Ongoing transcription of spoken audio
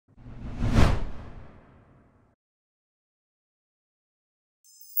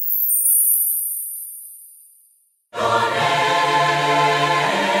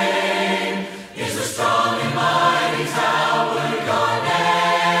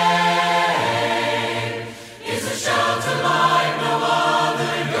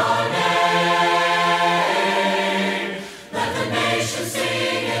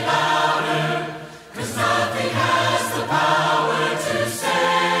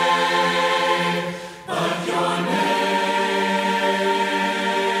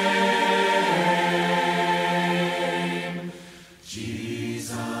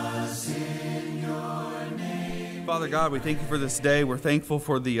God, we thank you for this day. We're thankful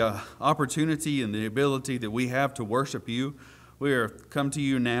for the opportunity and the ability that we have to worship you. We are come to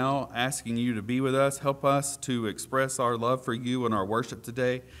you now asking you to be with us. Help us to express our love for you in our worship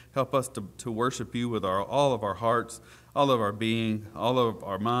today. Help us to worship you with all of our hearts, all of our being, all of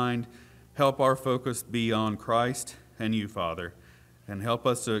our mind. Help our focus be on Christ and you, Father, and help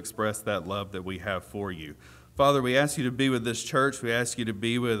us to express that love that we have for you. Father, we ask you to be with this church. We ask you to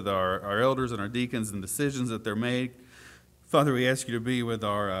be with our elders and our deacons and decisions that they're made. Father, we ask you to be with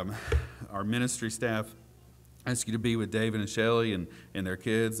our ministry staff. I ask you to be with David and Shelley and their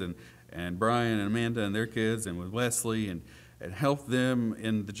kids, and Brian and Amanda and their kids, and with Wesley, and help them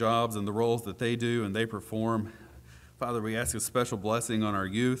in the jobs and the roles that they do and they perform. Father, we ask a special blessing on our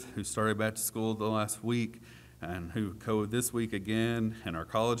youth who started back to school the last week and who go this week again, and our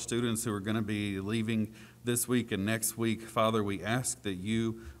college students who are going to be leaving this week and next week. Father, we ask that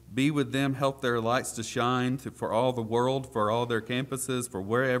you be with them, help their lights to shine for all the world, for all their campuses, for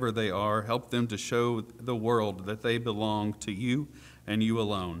wherever they are. Help them to show the world that they belong to you and you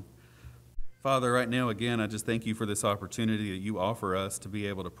alone. Father, right now, again, I just thank you for this opportunity that you offer us to be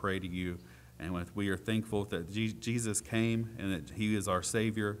able to pray to you. And we are thankful that Jesus came and that he is our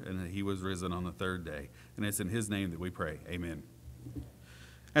Savior and that he was risen on the third day. And it's in his name that we pray. Amen.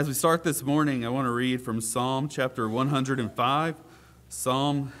 As we start this morning, I want to read from Psalm chapter 105.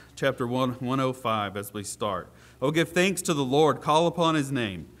 Psalm chapter 105 as we start. Oh, give thanks to the Lord, call upon his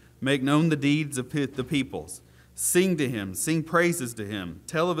name, make known the deeds of the peoples. Sing to him, sing praises to him,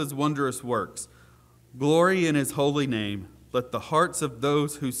 tell of his wondrous works. Glory in his holy name. Let the hearts of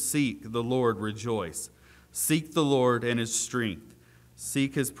those who seek the Lord rejoice. Seek the Lord and his strength.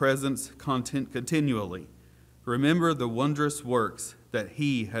 Seek his presence continually. Remember the wondrous works that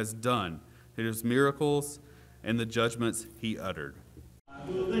he has done, his miracles and the judgments he uttered. I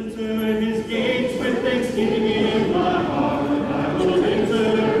will enter his gates with thanksgiving in my heart. I will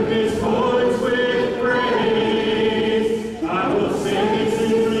enter his courts with praise. I will sing this is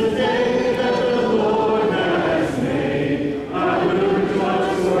the day that the Lord has made. I will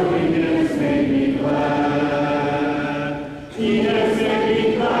rejoice, for he has made me glad. He has made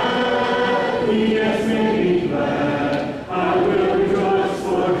me glad. He has made me glad. I will rejoice,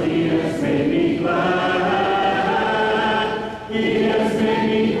 for he has made me glad. He has made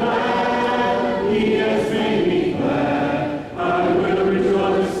me glad. He has made me glad. I will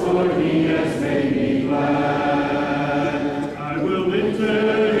rejoice, for he has made me glad. I will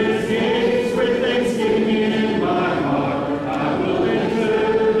enter his gates with thanksgiving in my heart. I will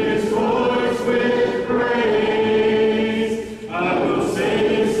enter his courts with praise. I will say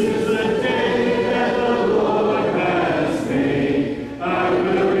this is the day that the Lord has made. I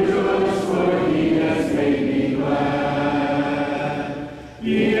will rejoice, for he has made me glad.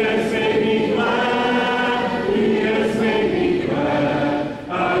 He has made me glad. He has made me glad.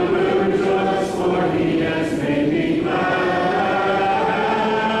 I will rejoice, for he has made me glad.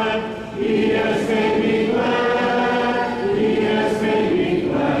 He has made me glad. He has made me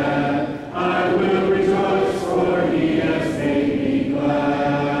glad. I will rejoice, for he has made me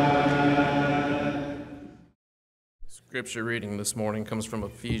glad. Scripture reading this morning comes from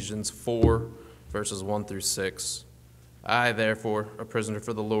Ephesians 4, verses 1 through 6. I, therefore, a prisoner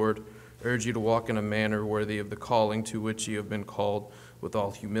for the Lord, urge you to walk in a manner worthy of the calling to which you have been called, with all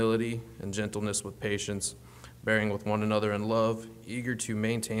humility and gentleness, with patience, bearing with one another in love, eager to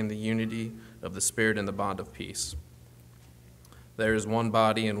maintain the unity of the Spirit in the bond of peace. There is one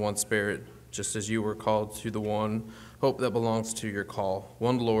body and one Spirit, just as you were called to the one hope that belongs to your call,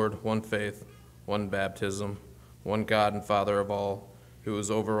 one Lord, one faith, one baptism, one God and Father of all, who is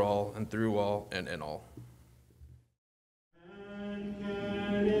over all and through all and in all. And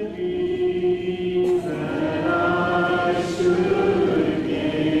can it be that I should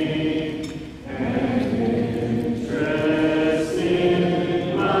gain an interest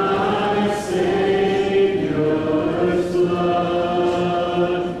in my Savior's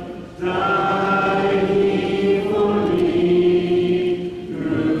blood? Died he for me,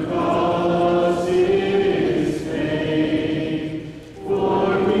 who caused his pain,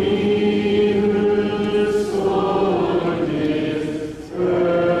 for me who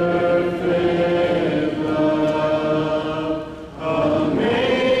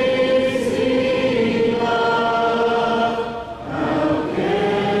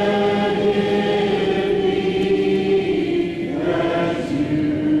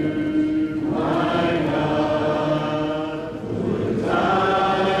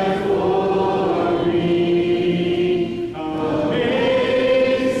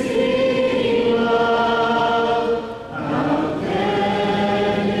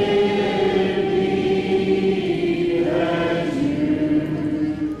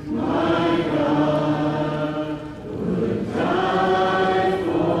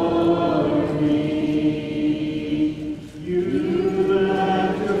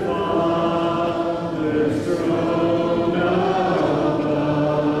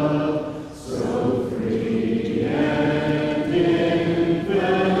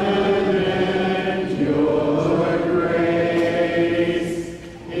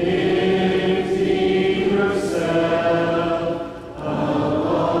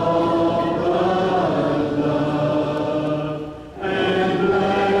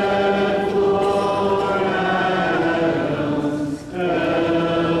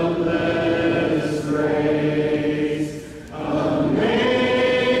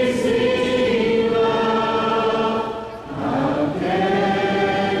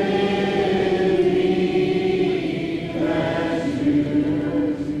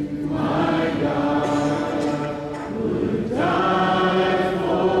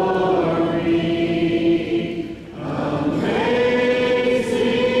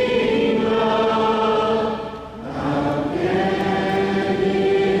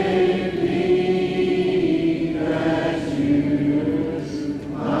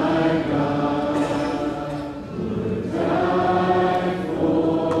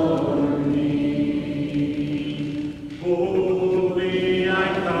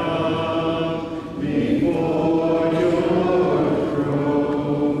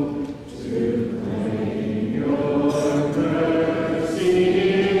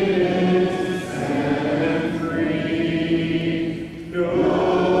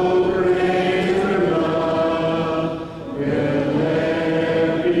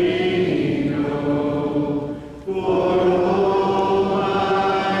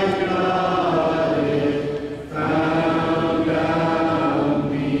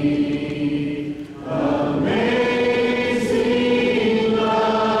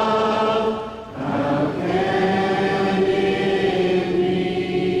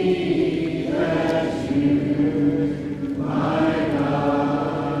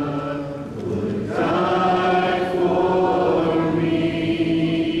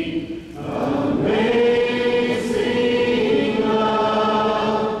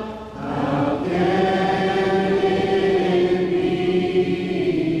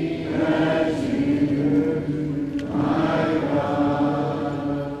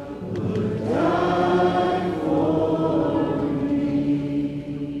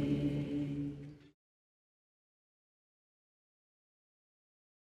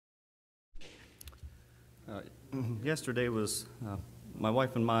Yesterday was my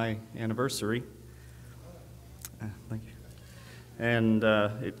wife and my anniversary. Thank you. And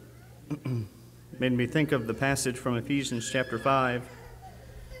it made me think of the passage from Ephesians chapter 5,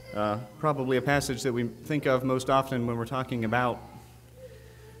 probably a passage that we think of most often when we're talking about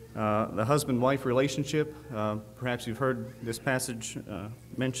the husband-wife relationship. Perhaps you've heard this passage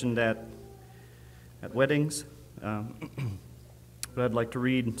mentioned at weddings. But I'd like to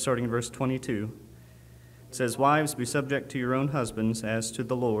read starting in verse 22. It says, "Wives, be subject to your own husbands as to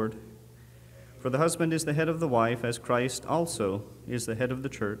the Lord. For the husband is the head of the wife, as Christ also is the head of the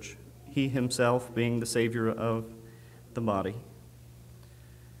church, he himself being the Savior of the body.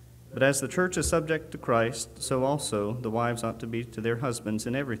 But as the church is subject to Christ, so also the wives ought to be to their husbands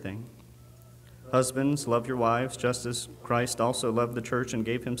in everything. Husbands, love your wives, just as Christ also loved the church and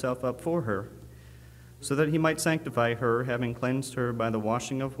gave himself up for her, so that he might sanctify her, having cleansed her by the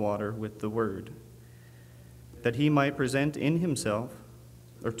washing of water with the word, that he might present in himself,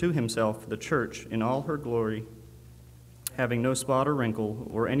 or to himself, the church in all her glory, having no spot or wrinkle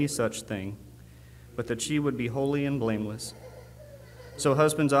or any such thing, but that she would be holy and blameless. So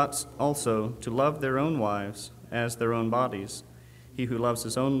husbands ought also to love their own wives as their own bodies. He who loves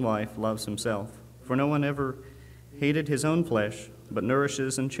his own wife loves himself. For no one ever hated his own flesh, but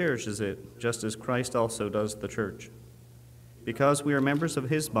nourishes and cherishes it, just as Christ also does the church. Because we are members of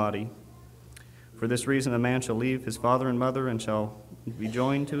his body, for this reason a man shall leave his father and mother and shall be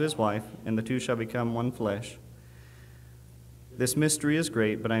joined to his wife, and the two shall become one flesh. This mystery is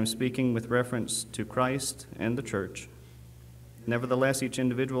great, but I am speaking with reference to Christ and the church. Nevertheless, each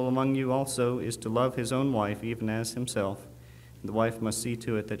individual among you also is to love his own wife, even as himself. And the wife must see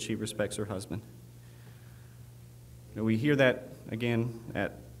to it that she respects her husband." We hear that again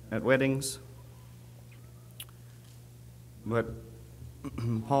at weddings, but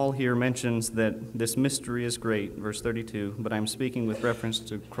Paul here mentions that this mystery is great, verse 32, but I'm speaking with reference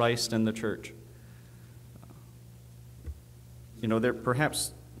to Christ and the church.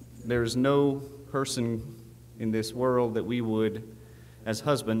 Perhaps there's no person in this world that we would, as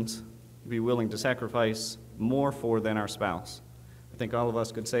husbands, be willing to sacrifice more for than our spouse. I think all of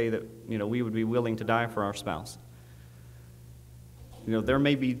us could say that, we would be willing to die for our spouse. There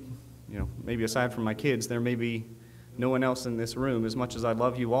may be, maybe aside from my kids, there may be no one else in this room, as much as I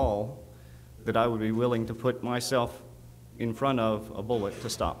love you all, that I would be willing to put myself in front of a bullet to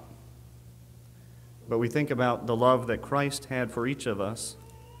stop. But we think about the love that Christ had for each of us.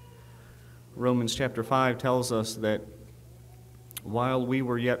 Romans chapter 5 tells us that while we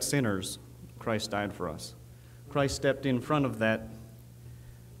were yet sinners, Christ died for us. Christ stepped in front of that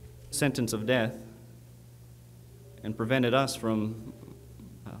sentence of death and prevented us from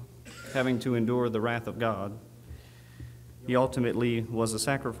having to endure the wrath of God. He ultimately was a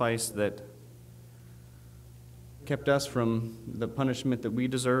sacrifice that kept us from the punishment that we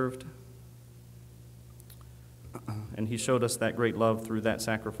deserved, and he showed us that great love through that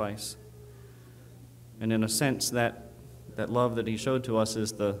sacrifice. And in a sense, that love that he showed to us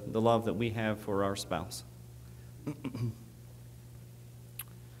is the love that we have for our spouse.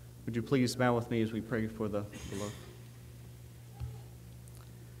 Would you please bow with me as we pray for the love?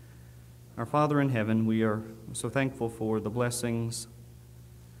 Our Father in heaven, we are so thankful for the blessings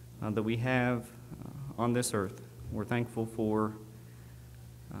that we have on this earth. We're thankful for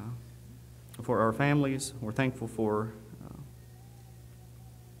our families. We're thankful for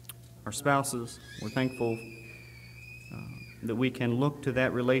our spouses. We're thankful that we can look to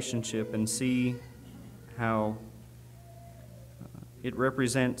that relationship and see how it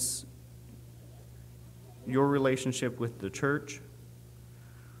represents your relationship with the church.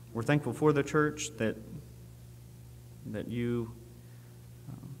 We're thankful for the church that you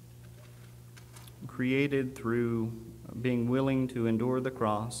created through being willing to endure the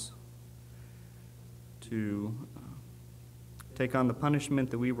cross, to take on the punishment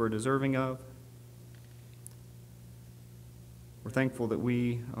that we were deserving of. We're thankful that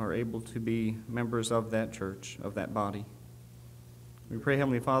we are able to be members of that church, of that body. We pray,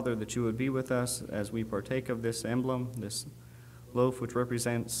 Heavenly Father, that you would be with us as we partake of this emblem, this loaf which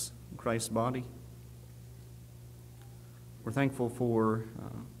represents Christ's body. We're thankful for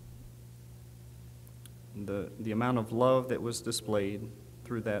the amount of love that was displayed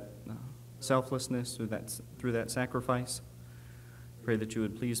through that selflessness, through that sacrifice. Pray that you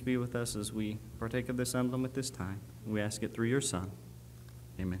would please be with us as we partake of this emblem at this time. We ask it through your Son.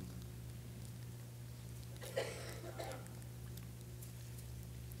 Amen.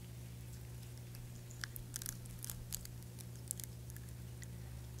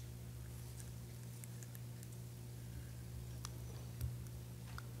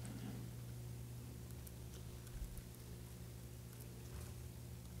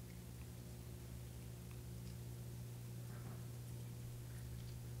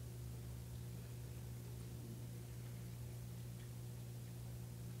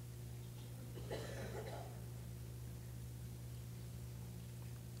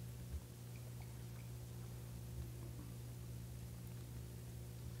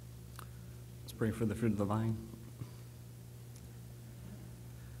 pray for the fruit of the vine.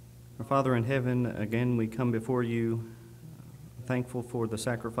 Our Father in heaven, again we come before you thankful for the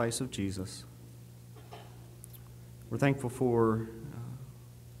sacrifice of Jesus. We're thankful for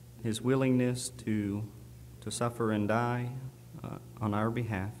his willingness to suffer and die on our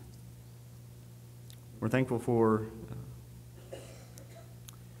behalf. We're thankful for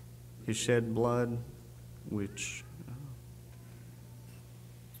his shed blood, which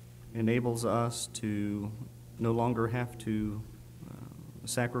enables us to no longer have to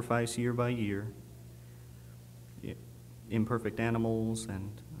sacrifice year by year imperfect animals and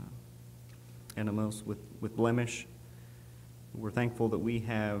animals with blemish. We're thankful that we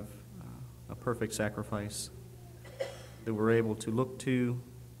have a perfect sacrifice that we're able to look to,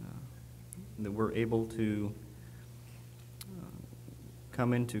 that we're able to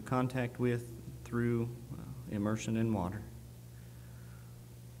come into contact with through immersion in water.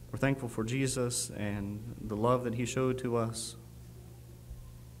 We're thankful for Jesus and the love that he showed to us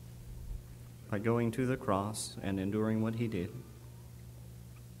by going to the cross and enduring what he did.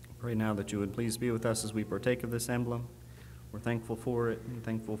 Pray now that you would please be with us as we partake of this emblem. We're thankful for it and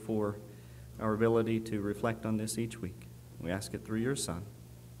thankful for our ability to reflect on this each week. We ask it through your Son.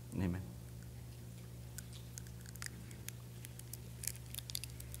 Amen.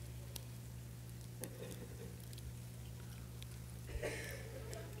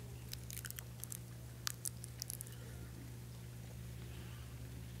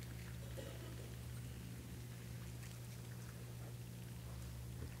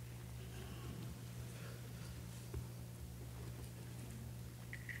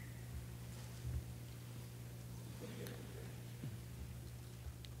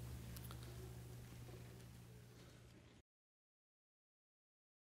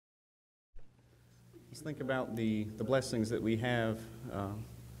 Let's think about the blessings that we have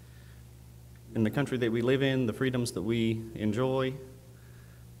in the country that we live in, the freedoms that we enjoy,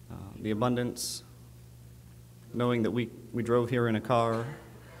 the abundance, knowing that we drove here in a car,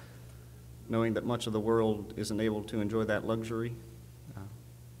 knowing that much of the world isn't able to enjoy that luxury.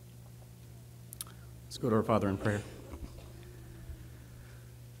 Let's go to our Father in prayer.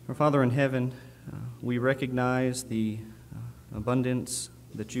 Our Father in heaven, we recognize the abundance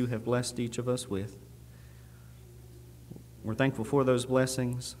that you have blessed each of us with. We're thankful for those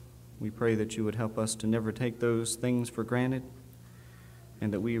blessings. We pray that you would help us to never take those things for granted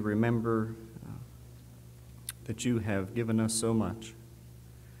and that we remember that you have given us so much.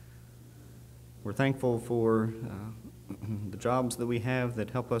 We're thankful for the jobs that we have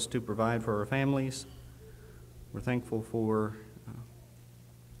that help us to provide for our families. We're thankful for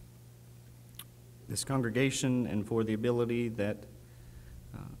this congregation and for the ability that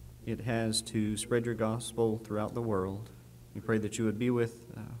it has to spread your gospel throughout the world. We pray that you would be with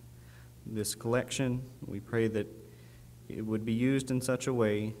this collection. We pray that it would be used in such a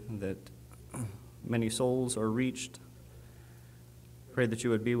way that many souls are reached. Pray that you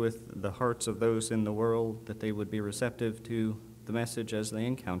would be with the hearts of those in the world, that they would be receptive to the message as they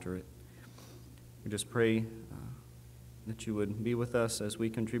encounter it. We just pray that you would be with us as we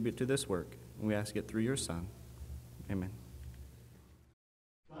contribute to this work. And we ask it through your Son. Amen.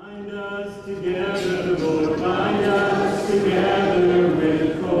 Bind us together, Lord, bind us together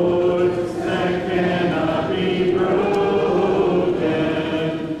with cords that cannot be broken.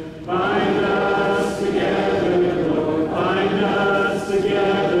 Bind us together, Lord, bind us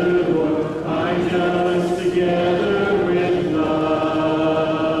together, Lord, bind us together with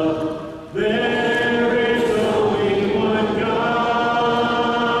love. There is only one God,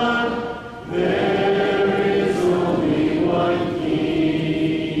 there is only one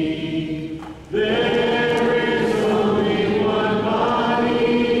King. There is only one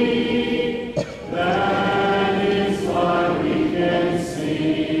body, that is why we can sing.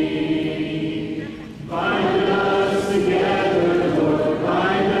 Bind us together, Lord,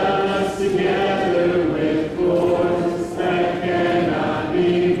 bind us together with cords that cannot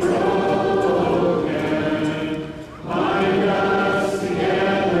be broken. Bind us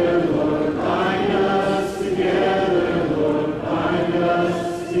together, Lord, bind us together, Lord, bind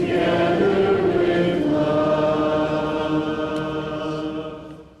us together with love.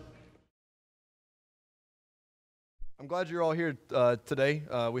 I'm glad you're all here today.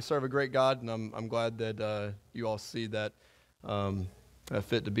 We serve a great God, and I'm glad that you all see that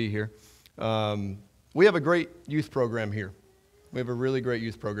fit to be here. We have a great youth program here. We have a really great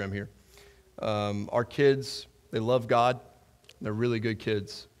youth program here. Our kids, they love God. They're really good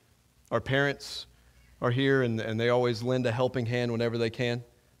kids. Our parents are here, and they always lend a helping hand whenever they can.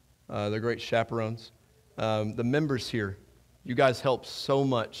 They're great chaperones. The members here, you guys help so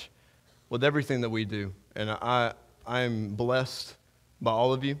much with everything that we do. And I'm blessed by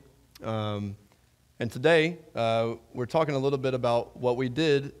all of you. And today, we're talking a little bit about what we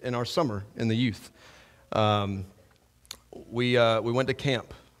did in our summer in the youth. We went to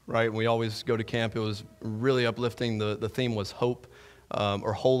camp, right? We always go to camp. It was really uplifting. The theme was hope,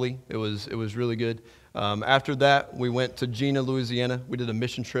 or holy. It was really good. After that, we went to Gina, Louisiana. We did a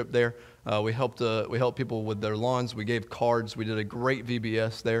mission trip there. We helped people with their lawns. We gave cards. We did a great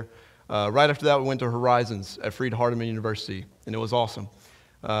VBS there. Right after that, we went to Horizons at Freed-Hardeman University, and it was awesome.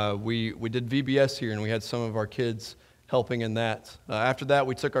 We did VBS here, and we had some of our kids helping in that. After that,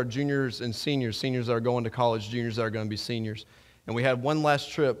 we took our juniors and seniors that are going to college, juniors that are going to be seniors, and we had one last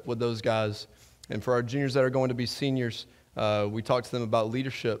trip with those guys. And for our juniors that are going to be seniors, we talked to them about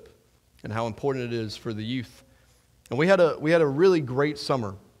leadership and how important it is for the youth. And we had a really great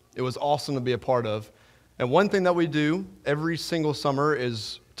summer. It was awesome to be a part of. And one thing that we do every single summer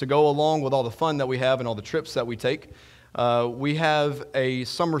is to go along with all the fun that we have and all the trips that we take. We have a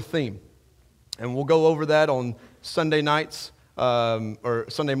summer theme, and we'll go over that on Sunday nights, or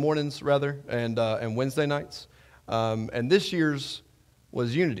Sunday mornings rather, and Wednesday nights. And this year's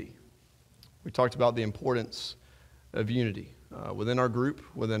was unity. We talked about the importance of unity within our group,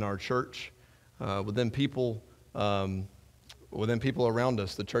 within our church, within people around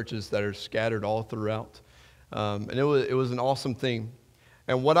us, the churches that are scattered all throughout. And it was an awesome theme.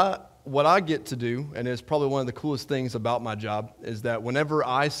 And what I get to do, and it's probably one of the coolest things about my job, is that whenever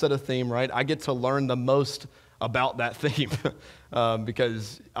I set a theme, right, I get to learn the most about that theme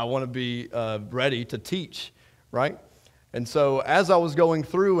because I want to be ready to teach, right? And so as I was going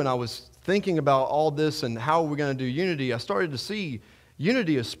through and I was thinking about all this and how we're going to do unity, I started to see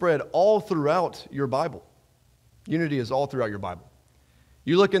unity is spread all throughout your Bible. Unity is all throughout your Bible.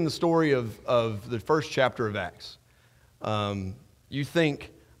 You look in the story of the first chapter of Acts. You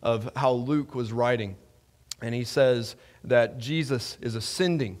think of how Luke was writing, and he says that Jesus is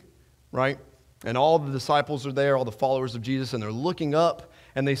ascending, right? And all the disciples are there, all the followers of Jesus, and they're looking up,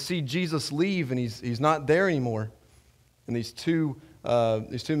 and they see Jesus leave, and he's not there anymore. And these two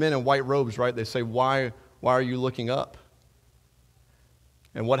men in white robes, right? They say, "Why are you looking up?"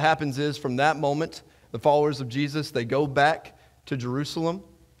 And what happens is, from that moment, the followers of Jesus, they go back to Jerusalem,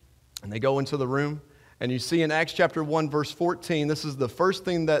 and they go into the room. And you see in Acts chapter 1, verse 14, this is the first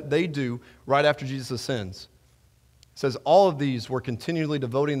thing that they do right after Jesus ascends. It says, all of these were continually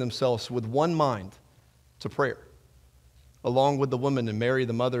devoting themselves with one mind to prayer, along with the woman and Mary,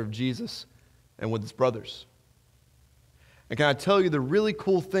 the mother of Jesus, and with his brothers. And can I tell you the really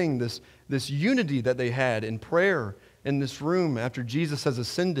cool thing, this unity that they had in prayer in this room after Jesus has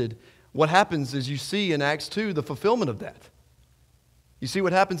ascended, what happens is you see in Acts 2 the fulfillment of that. You see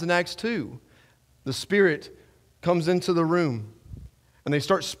what happens in Acts 2. The Spirit comes into the room, and they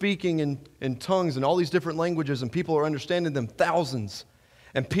start speaking in tongues and all these different languages, and people are understanding them, thousands.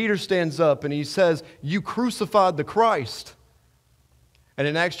 And Peter stands up, and he says, "You crucified the Christ." And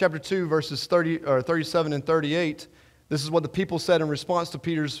in Acts chapter 2, verses 37 and 38, this is what the people said in response to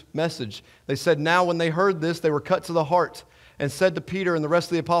Peter's message. They said, "Now when they heard this, they were cut to the heart, and said to Peter and the rest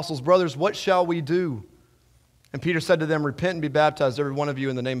of the apostles, 'Brothers, what shall we do?' And Peter said to them, 'Repent and be baptized, every one of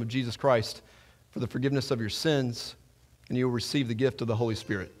you, in the name of Jesus Christ, for the forgiveness of your sins, and you will receive the gift of the Holy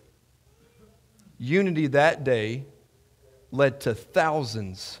Spirit.'" Unity that day led to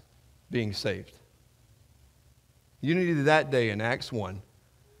thousands being saved. Unity that day in Acts 1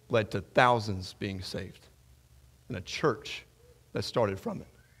 led to thousands being saved, and a church that started from it.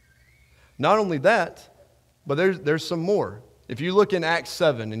 Not only that, but there's some more. If you look in Acts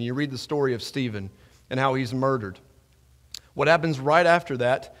 7 and you read the story of Stephen and how he's murdered, what happens right after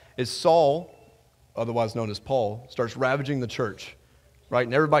that is Saul, otherwise known as Paul, starts ravaging the church, right?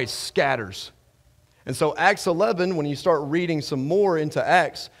 And everybody scatters. And so Acts 11, when you start reading some more into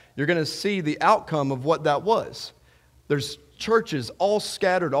Acts, you're going to see the outcome of what that was. There's churches all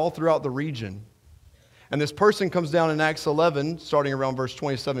scattered all throughout the region. And this person comes down in Acts 11, starting around verse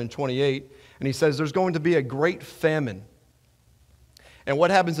 27 and 28, and he says there's going to be a great famine. And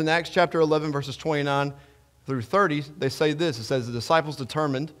what happens in Acts chapter 11, verses 29 through 30, they say this. It says, the disciples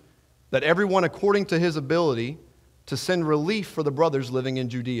determined that everyone according to his ability to send relief for the brothers living in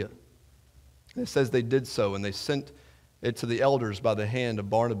Judea. And it says they did so, and they sent it to the elders by the hand of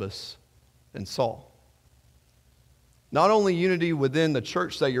Barnabas and Saul. Not only unity within the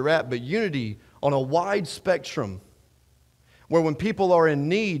church that you're at, but unity on a wide spectrum, where when people are in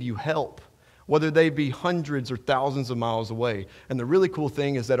need, you help, whether they be hundreds or thousands of miles away. And the really cool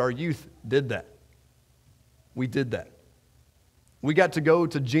thing is that our youth did that. We did that. We got to go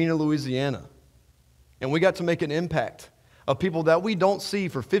to Gina, Louisiana, and we got to make an impact of people that we don't see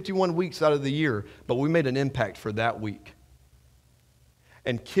for 51 weeks out of the year, but we made an impact for that week.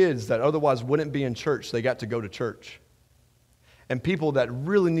 And kids that otherwise wouldn't be in church, they got to go to church. And people that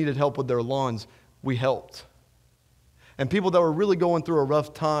really needed help with their lawns, we helped. And people that were really going through a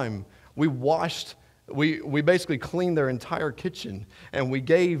rough time, we washed, we basically cleaned their entire kitchen, and we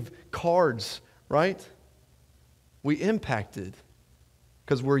gave cards, right? We impacted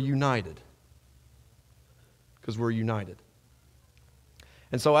because we're united. Because we're united.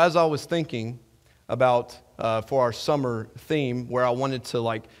 And so as I was thinking about for our summer theme, where I wanted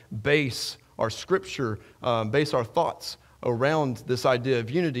to base our scripture, base our thoughts around this idea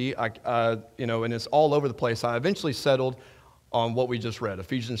of unity, and it's all over the place, I eventually settled on what we just read,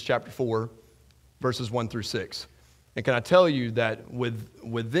 Ephesians chapter 4, verses 1 through 6. And can I tell you that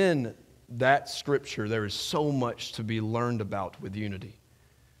within that scripture, there is so much to be learned about with unity.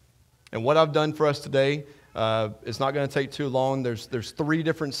 And what I've done for us today, it's not going to take too long. There's 3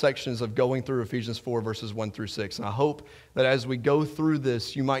 different sections of going through Ephesians 4, verses 1 through 6. And I hope that as we go through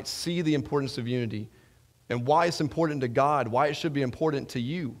this, you might see the importance of unity and why it's important to God, why it should be important to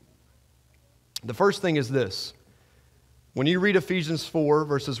you. The first thing is this. When you read Ephesians 4,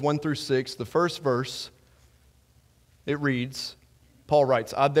 verses 1 through 6, the first verse, it reads, Paul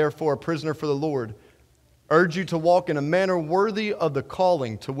writes, I therefore, a prisoner for the Lord, urge you to walk in a manner worthy of the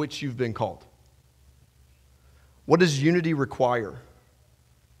calling to which you've been called. What does unity require?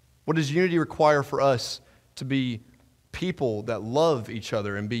 What does unity require for us to be people that love each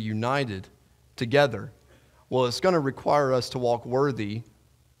other and be united together? Well, it's going to require us to walk worthy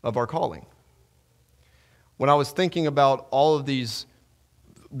of our calling. When I was thinking about all of these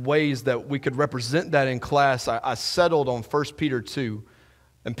ways that we could represent that in class, I settled on 1 Peter 2.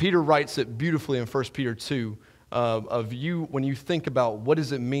 And Peter writes it beautifully in 1 Peter 2 of you when you think about what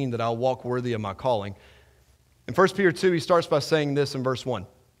does it mean that I'll walk worthy of my calling. In 1 Peter 2, he starts by saying this in verse 1.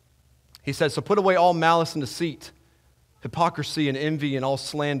 He says, so put away all malice and deceit, hypocrisy and envy and all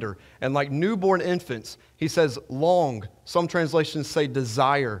slander. And like newborn infants, he says, long, some translations say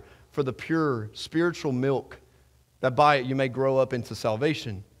desire for the pure spiritual milk, that by it you may grow up into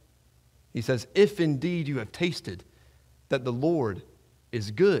salvation. He says, if indeed you have tasted that the Lord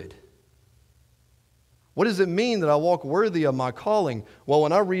is good. What does it mean that I walk worthy of my calling? Well,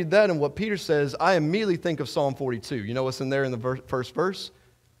 when I read that and what Peter says, I immediately think of Psalm 42. You know what's in there in the first verse? It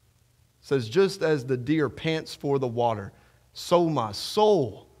says, just as the deer pants for the water, so my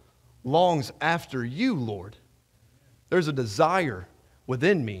soul longs after you, Lord. There's a desire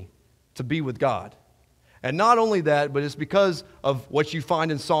within me to be with God. And not only that, but it's because of what you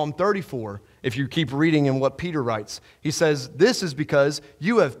find in Psalm 34. If you keep reading in what Peter writes, he says, this is because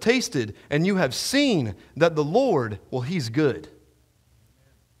you have tasted and you have seen that the Lord, well, He's good.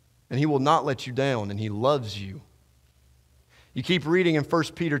 And He will not let you down, and He loves you. You keep reading in 1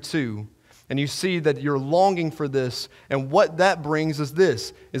 Peter 2, and you see that you're longing for this. And what that brings is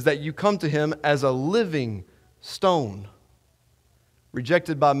this, is that you come to Him as a living stone,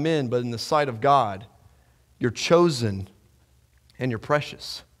 rejected by men, but in the sight of God, you're chosen and you're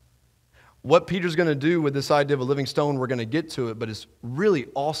precious. What Peter's going to do with this idea of a living stone, we're going to get to it, but it's really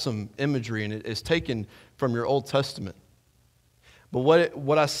awesome imagery, and it is taken from your Old Testament. But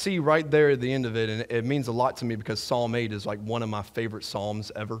what I see right there at the end of it, and it means a lot to me because Psalm 8 is like one of my favorite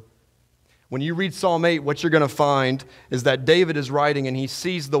psalms ever. When you read Psalm 8, what you're going to find is that David is writing and he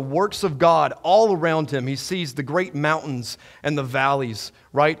sees the works of God all around him. He sees the great mountains and the valleys,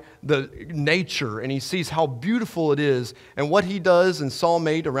 right? The nature, and he sees how beautiful it is. And what he does in Psalm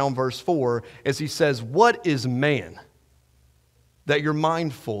 8 around verse 4 is he says, what is man that you're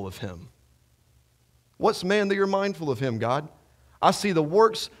mindful of him? What's man that you're mindful of him, God? I see the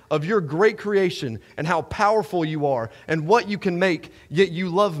works of your great creation and how powerful you are and what you can make, yet you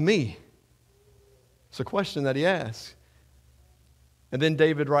love me. It's a question that he asks. And then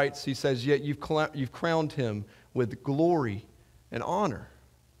David writes, he says, yet you've crowned him with glory and honor.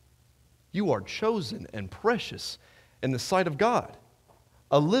 You are chosen and precious in the sight of God,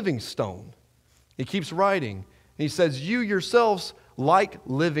 a living stone. He keeps writing, and he says, you yourselves like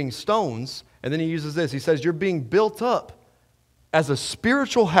living stones. And then he uses this. He says, you're being built up as a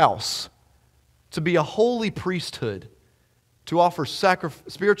spiritual house to be a holy priesthood, to offer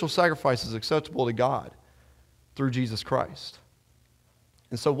spiritual sacrifices acceptable to God through Jesus Christ.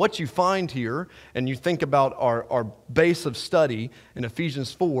 And so what you find here, and you think about our base of study in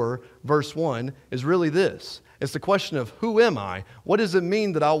Ephesians 4, verse 1, is really this. It's the question of, who am I? What does it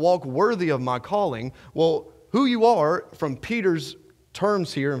mean that I walk worthy of my calling? Well, who you are, from Peter's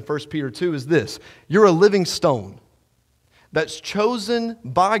terms here in 1 Peter 2, is this. You're a living stone that's chosen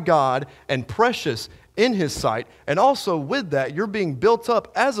by God and precious in His sight. And also with that, you're being built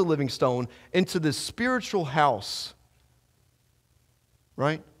up as a living stone into this spiritual house.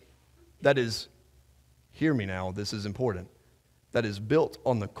 Right? That is, hear me now, this is important. That is built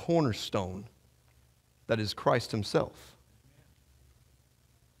on the cornerstone. That is Christ Himself.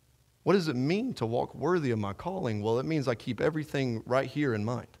 What does it mean to walk worthy of my calling? Well, it means I keep everything right here in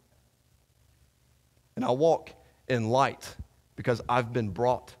mind. And I walk in light because I've been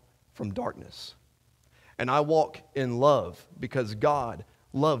brought from darkness. And I walk in love because God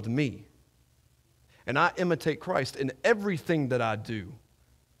loved me. And I imitate Christ in everything that I do.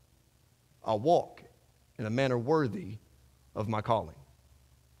 I walk in a manner worthy of my calling.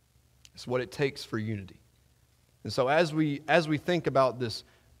 It's what it takes for unity. And so as we think about this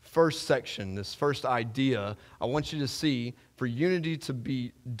first section, this first idea, I want you to see for unity to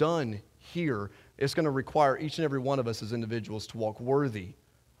be done here, it's going to require each and every one of us as individuals to walk worthy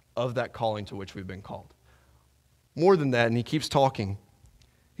of that calling to which we've been called. More than that, and he keeps talking.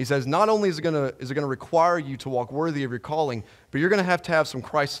 He says, not only is it going to require you to walk worthy of your calling, but you're going to have some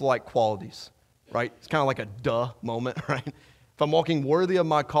Christ-like qualities, right? It's kind of like a duh moment, right? If I'm walking worthy of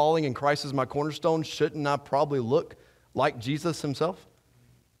my calling and Christ is my cornerstone, shouldn't I probably look like Jesus Himself?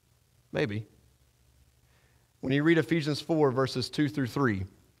 Maybe. When you read Ephesians 4, verses 2 through 3,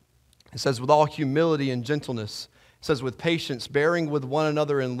 it says, with all humility and gentleness, it says, with patience, bearing with one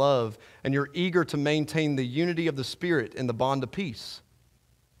another in love, and you're eager to maintain the unity of the Spirit in the bond of peace.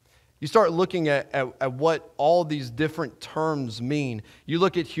 You start looking at what all these different terms mean. You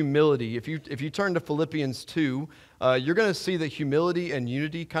look at humility. If you turn to Philippians 2, you're going to see that humility and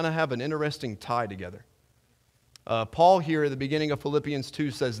unity kind of have an interesting tie together. Paul here at the beginning of Philippians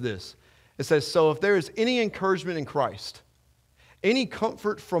 2 says this. It says, so if there is any encouragement in Christ, any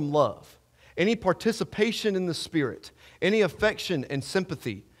comfort from love, any participation in the Spirit, any affection and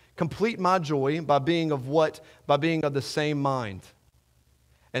sympathy, complete my joy by being of the same mind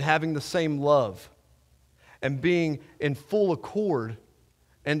and having the same love and being in full accord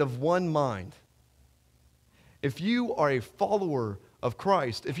and of one mind. If you are a follower of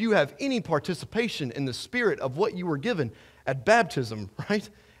Christ, if you have any participation in the Spirit of what you were given at baptism, right?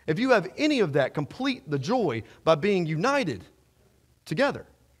 If you have any of that, complete the joy by being united together,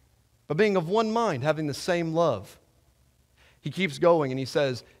 by being of one mind, having the same love. He keeps going and he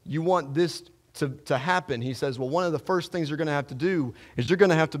says, you want this to happen. He says, well, one of the first things you're going to have to do is you're going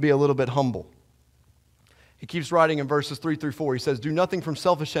to have to be a little bit humble. He keeps writing in verses 3 through 4. He says, do nothing from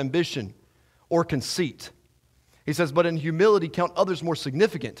selfish ambition or conceit. He says, but in humility count others more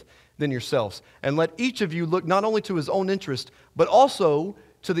significant than yourselves. And let each of you look not only to his own interest, but also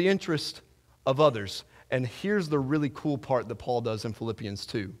to the interest of others. And here's the really cool part that Paul does in Philippians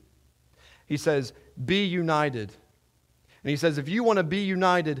 2. He says, be united. And he says, if you want to be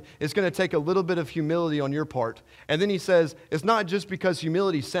united, it's going to take a little bit of humility on your part. And then he says, it's not just because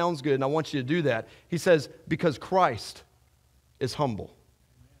humility sounds good and I want you to do that. He says, because Christ is humble.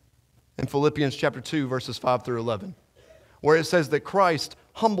 In Philippians chapter 2, verses 5 through 11, where it says that Christ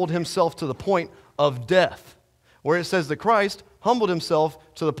humbled himself to the point of death. Where it says that Christ humbled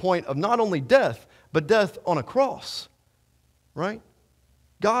himself to the point of not only death, but death on a cross. Right?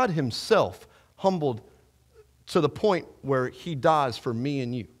 God himself humbled to the point where he dies for me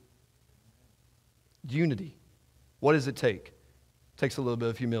and you. Unity. What does it take? It takes a little bit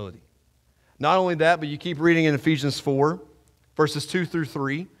of humility. Not only that, but you keep reading in Ephesians 4, verses 2 through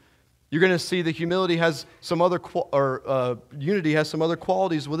 3. You're going to see that humility has some other, unity has some other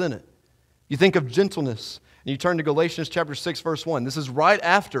qualities within it. You think of gentleness, and you turn to Galatians chapter 6, verse 1. This is right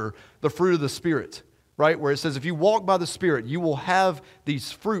after the fruit of the Spirit, right? Where it says, if you walk by the Spirit, you will have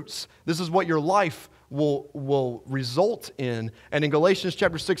these fruits. This is what your life will result in. And in Galatians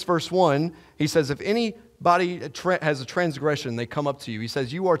chapter 6, verse 1, he says, if anybody has a transgression, they come up to you. He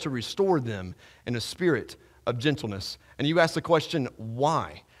says, you are to restore them in a spirit of gentleness. And you ask the question,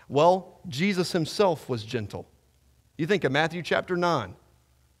 why? Well, Jesus himself was gentle. You think of Matthew chapter 9,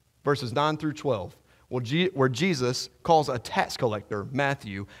 verses 9 through 12, where Jesus calls a tax collector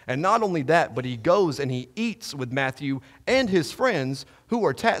Matthew. And not only that, but he goes and he eats with Matthew and his friends who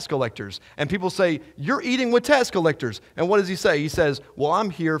are tax collectors. And people say, you're eating with tax collectors. And what does he say? He says, well, I'm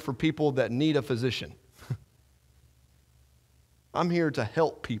here for people that need a physician. I'm here to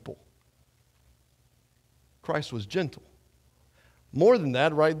help people. Christ was gentle. More than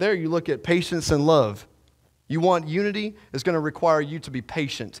that, right there, you look at patience and love. You want unity? It's going to require you to be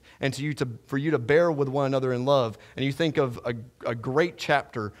patient and for you to bear with one another in love. And you think of a great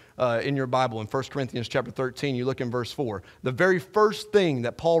chapter in your Bible in 1 Corinthians chapter 13. You look in verse 4. The very first thing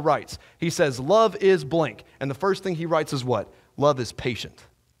that Paul writes, he says, love is blank. And the first thing he writes is what? Love is patient.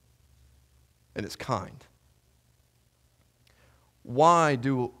 and it's kind. Why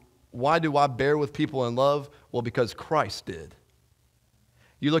do I bear with people in love? Well, because Christ did.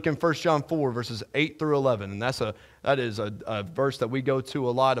 You look in 1 John 4, verses 8 through 11, and that is a verse that we go to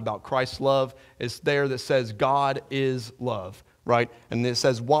a lot about Christ's love. It's there that says God is love, right? And it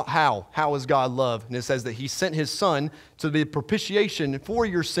says, how? How is God love? And it says that he sent his son to be propitiation for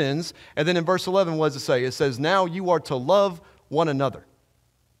your sins. And then in verse 11, what does it say? It says, now you are to love one another.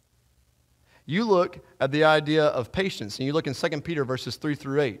 You look at the idea of patience, and you look in 2 Peter verses 3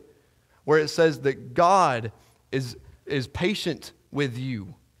 through 8, where it says that God is patient with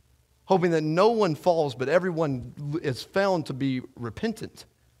you, hoping that no one falls, but everyone is found to be repentant.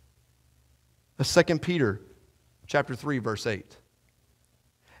 2 Peter chapter 3, verse 8.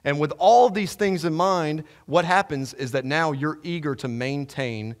 And with all these things in mind, what happens is that now you're eager to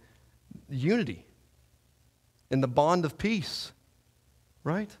maintain unity in the bond of peace,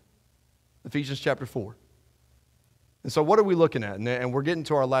 right? Ephesians chapter 4. And so what are we looking at? And we're getting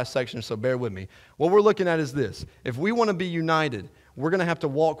to our last section, so bear with me. What we're looking at is this. If we want to be united, we're going to have to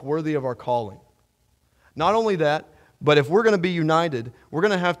walk worthy of our calling. Not only that, but if we're going to be united, we're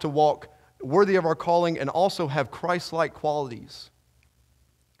going to have to walk worthy of our calling and also have Christ-like qualities.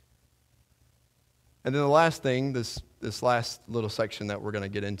 And then the last thing, this last little section that we're going to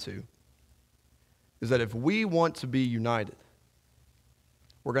get into, is that if we want to be united,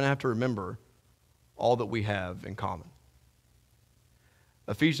 we're going to have to remember all that we have in common.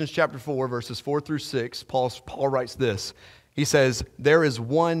 Ephesians chapter 4, verses 4 through 6, Paul writes this. He says, there is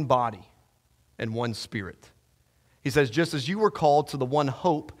one body and one spirit. He says, just as you were called to the one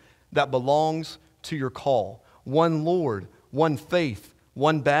hope that belongs to your call, one Lord, one faith,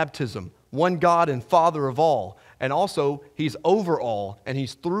 one baptism, one God and Father of all. And also, he's over all, and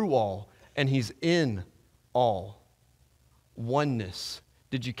he's through all, and he's in all. Oneness.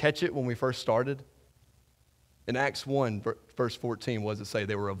 Did you catch it when we first started? In Acts 1, verse 14, what does it say?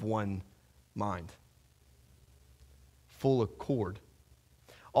 They were of one mind. Full accord.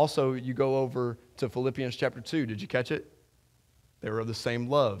 Also, you go over to Philippians chapter 2. Did you catch it? They were of the same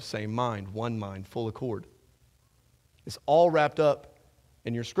love, same mind, full accord. It's all wrapped up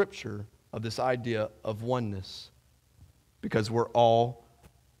in your scripture of this idea of oneness because we're all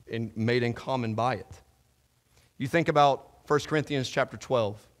made in common by it. You think about 1 Corinthians chapter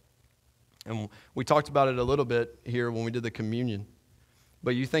 12. And we talked about it a little bit here when we did the communion.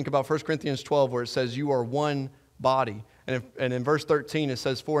 But you think about 1 Corinthians 12 where it says you are one body. And in verse 13 it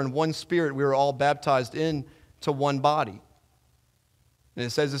says, for in one spirit we are all baptized into one body. And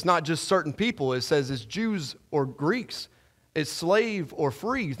it says it's not just certain people. It says it's Jews or Greeks. It's slave or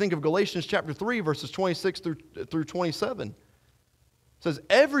free. You think of Galatians chapter 3 verses 26 through 27. It says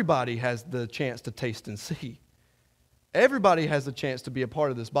everybody has the chance to taste and see. Everybody has the chance to be a part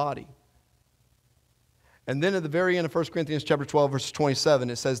of this body. And then at the very end of 1 Corinthians chapter 12, verse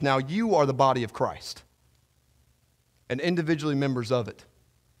 27, it says, now you are the body of Christ and individually members of it.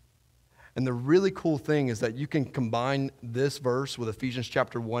 And the really cool thing is that you can combine this verse with Ephesians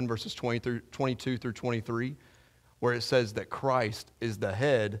chapter 1, verses 22 through 23, where it says that Christ is the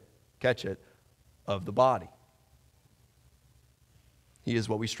head, catch it, of the body. He is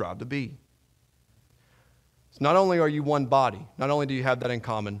what we strive to be. So not only are you one body, not only do you have that in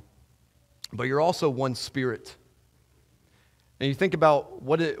common, but you're also one spirit. And you think about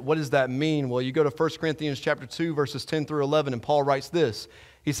what does that mean? Well, you go to 1 Corinthians chapter 2, verses 10 through 11, and Paul writes this.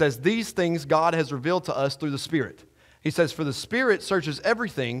 He says, these things God has revealed to us through the Spirit. He says, for the Spirit searches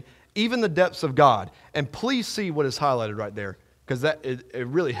everything, even the depths of God. And please see what is highlighted right there, because it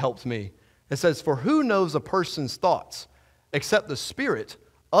really helped me. It says, for who knows a person's thoughts except the spirit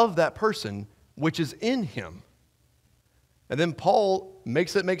of that person which is in him? And then Paul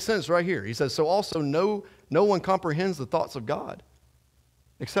makes it make sense right here. He says, so also no one comprehends the thoughts of God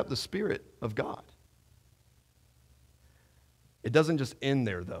except the Spirit of God. It doesn't just end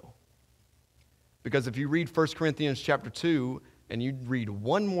there, though. Because if you read 1 Corinthians chapter 2 and you read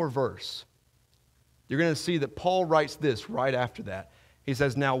one more verse, you're going to see that Paul writes this right after that. He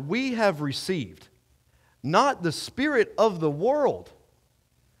says, now we have received not the spirit of the world,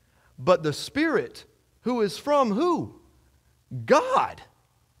 but the Spirit who is from who? God.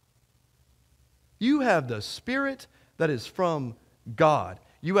 You have the Spirit that is from God.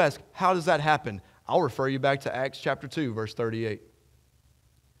 You ask, how does that happen? I'll refer you back to Acts chapter 2, verse 38.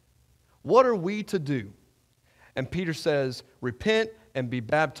 What are we to do? And Peter says, repent and be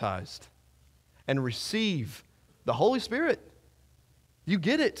baptized and receive the Holy Spirit. You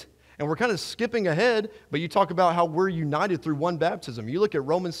get it. And we're kind of skipping ahead, but you talk about how we're united through one baptism. You look at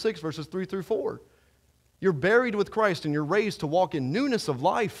Romans 6, verses 3 through 4. You're buried with Christ and you're raised to walk in newness of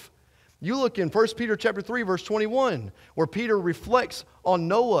life. You look in 1 Peter chapter 3, verse 21, where Peter reflects on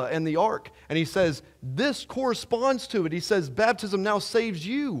Noah and the ark, and he says, this corresponds to it. He says, baptism now saves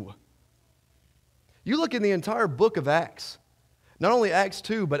you. You look in the entire book of Acts, not only Acts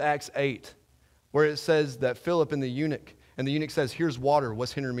 2, but Acts 8, where it says that Philip and the eunuch says, here's water,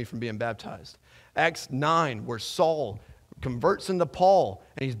 what's hindering me from being baptized? Acts 9, where Saul converts into Paul,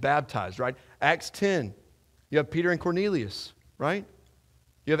 and he's baptized, right? Acts 10, you have Peter and Cornelius, right?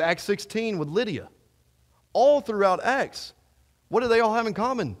 You have Acts 16 with Lydia. All throughout Acts, what do they all have in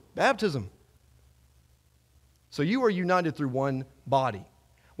common? Baptism. So you are united through one body,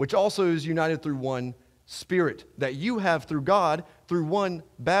 which also is united through one Spirit that you have through God through one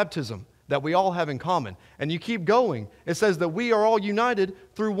baptism that we all have in common. And you keep going. It says that we are all united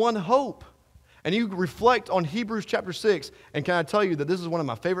through one hope. And you reflect on Hebrews chapter 6, and can I tell you that this is one of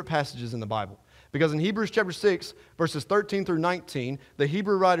my favorite passages in the Bible? Because in Hebrews chapter 6, verses 13 through 19, the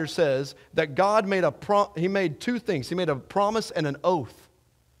Hebrew writer says that God made two things. He made a promise and an oath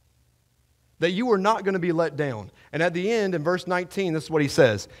that you are not going to be let down. And at the end, in verse 19, this is what he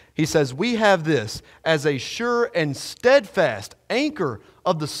says. He says, we have this as a sure and steadfast anchor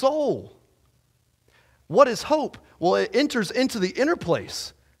of the soul. What is hope? Well, it enters into the inner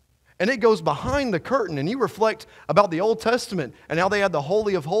place. And it goes behind the curtain, and you reflect about the Old Testament and how they had the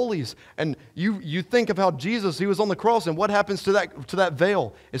Holy of Holies. And you think of how Jesus, he was on the cross, and what happens to that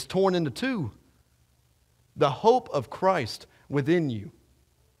veil is torn into two. The hope of Christ within you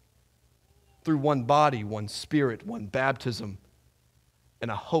through one body, one Spirit, one baptism, and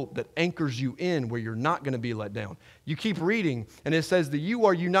a hope that anchors you in where you're not going to be let down. You keep reading, and it says that you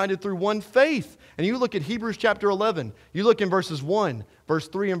are united through one faith. And you look at Hebrews chapter 11. You look in verses 1, verse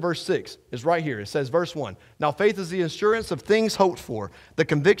 3, and verse 6. It's right here. It says, verse 1, now faith is the assurance of things hoped for, the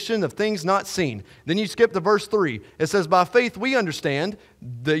conviction of things not seen. Then you skip to verse 3. It says, by faith we understand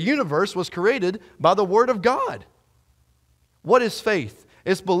the universe was created by the word of God. What is faith?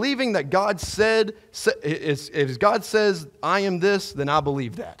 It's believing that God said, if God says, I am this, then I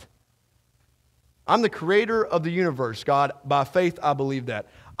believe that. I'm the creator of the universe, God. By faith, I believe that.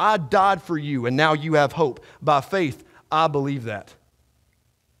 I died for you, and now you have hope. By faith, I believe that.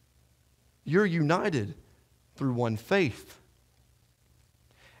 You're united through one faith.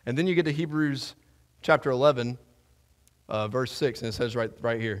 And then you get to Hebrews chapter 11, verse 6, and it says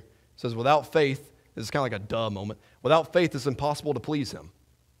right here. It says, without faith, this is kind of like a duh moment. Without faith, it's impossible to please him.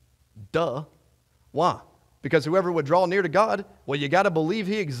 Duh. Why? Because whoever would draw near to God, well, you got to believe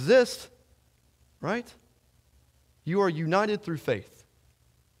he exists, right? You are united through faith.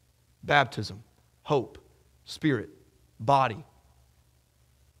 Baptism, hope, Spirit, body.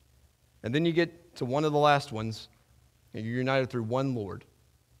 And then you get to one of the last ones, and you're united through one Lord,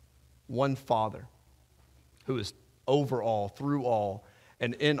 one Father, who is over all, through all,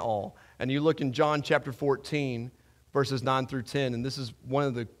 and in all. And you look in John chapter 14, verses 9 through 10, and this is one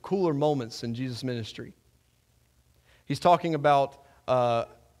of the cooler moments in Jesus' ministry. He's talking about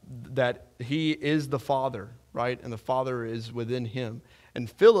that he is the Father, right? And the Father is within him. And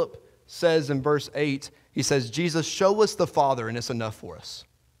Philip says in verse 8, he says, Jesus, show us the Father, and it's enough for us.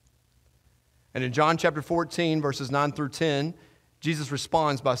 And in John chapter 14, verses 9 through 10, Jesus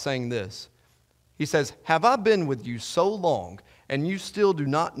responds by saying this. He says, have I been with you so long, and you still do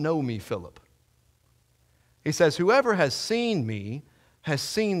not know me, Philip? He says, whoever has seen me has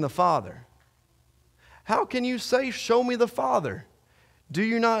seen the Father. How can you say, show me the Father? Do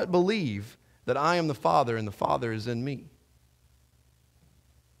you not believe that I am the Father and the Father is in me?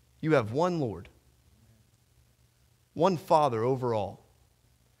 You have one Lord, one Father over all,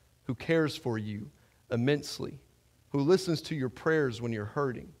 who cares for you immensely, who listens to your prayers when you're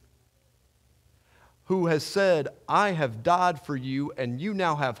hurting, who has said, I have died for you, and you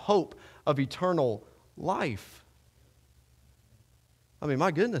now have hope of eternal life. I mean,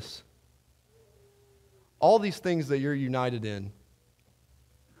 my goodness. All these things that you're united in.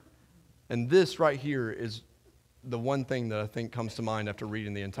 And this right here is the one thing that I think comes to mind after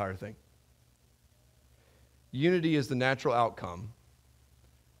reading the entire thing. Unity is the natural outcome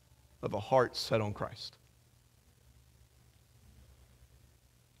of a heart set on Christ.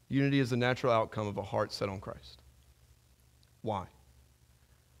 Unity is the natural outcome of a heart set on Christ. Why?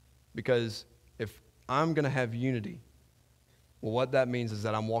 Because if I'm going to have unity, well, what that means is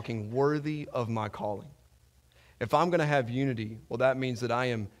that I'm walking worthy of my calling. If I'm going to have unity, well, that means that I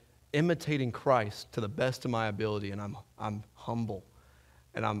am imitating Christ to the best of my ability, and I'm humble,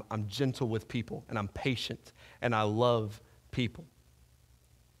 and I'm gentle with people, and I'm patient, and I love people.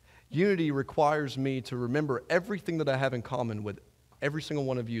 Unity requires me to remember everything that I have in common with every single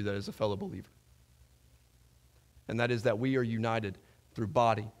one of you that is a fellow believer. And that is that we are united through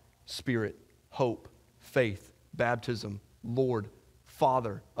body, Spirit, hope, faith, baptism, Lord,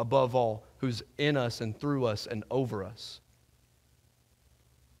 Father, above all, who's in us and through us and over us.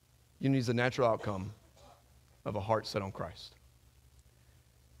 Unity is the natural outcome of a heart set on Christ.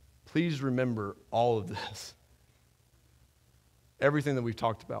 Please remember all of this. Everything that we've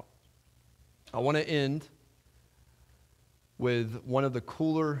talked about. I want to end with one of the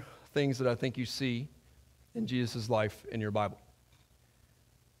cooler things that I think you see in Jesus' life in your Bible.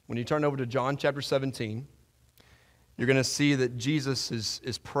 When you turn over to John chapter 17, you're going to see that Jesus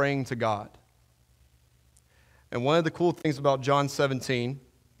is praying to God. And one of the cool things about John 17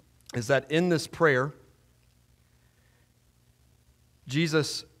 is that in this prayer,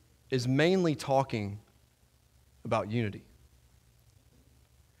 Jesus is mainly talking about unity.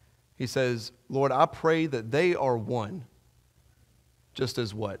 He says, Lord, I pray that they are one, just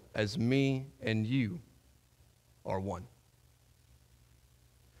as what? As me and you are one.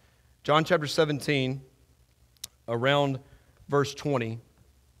 John chapter 17, around verse 20,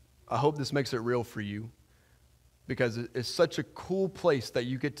 I hope this makes it real for you, because it's such a cool place that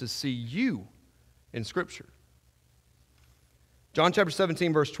you get to see you in Scripture. John chapter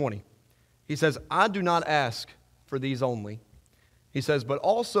 17, verse 20. He says, I do not ask for these only. He says, but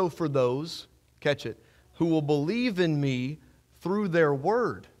also for those, catch it, who will believe in me through their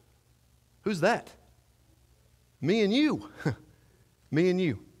word. Who's that? Me and you. Me and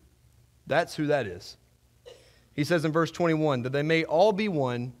you. That's who that is. He says in verse 21, that they may all be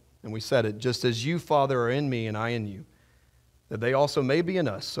one, and we said it, just as you, Father, are in me and I in you, that they also may be in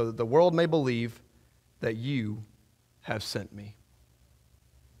us, so that the world may believe that you have sent me.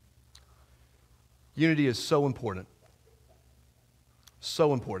 Unity is so important.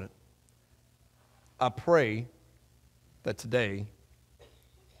 So important. I pray that today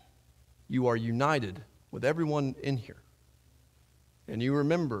you are united with everyone in here. And you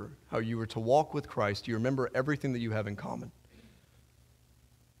remember how you were to walk with Christ. You remember everything that you have in common.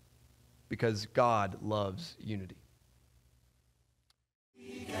 Because God loves unity.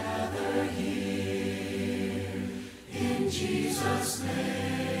 We gather here in Jesus' name.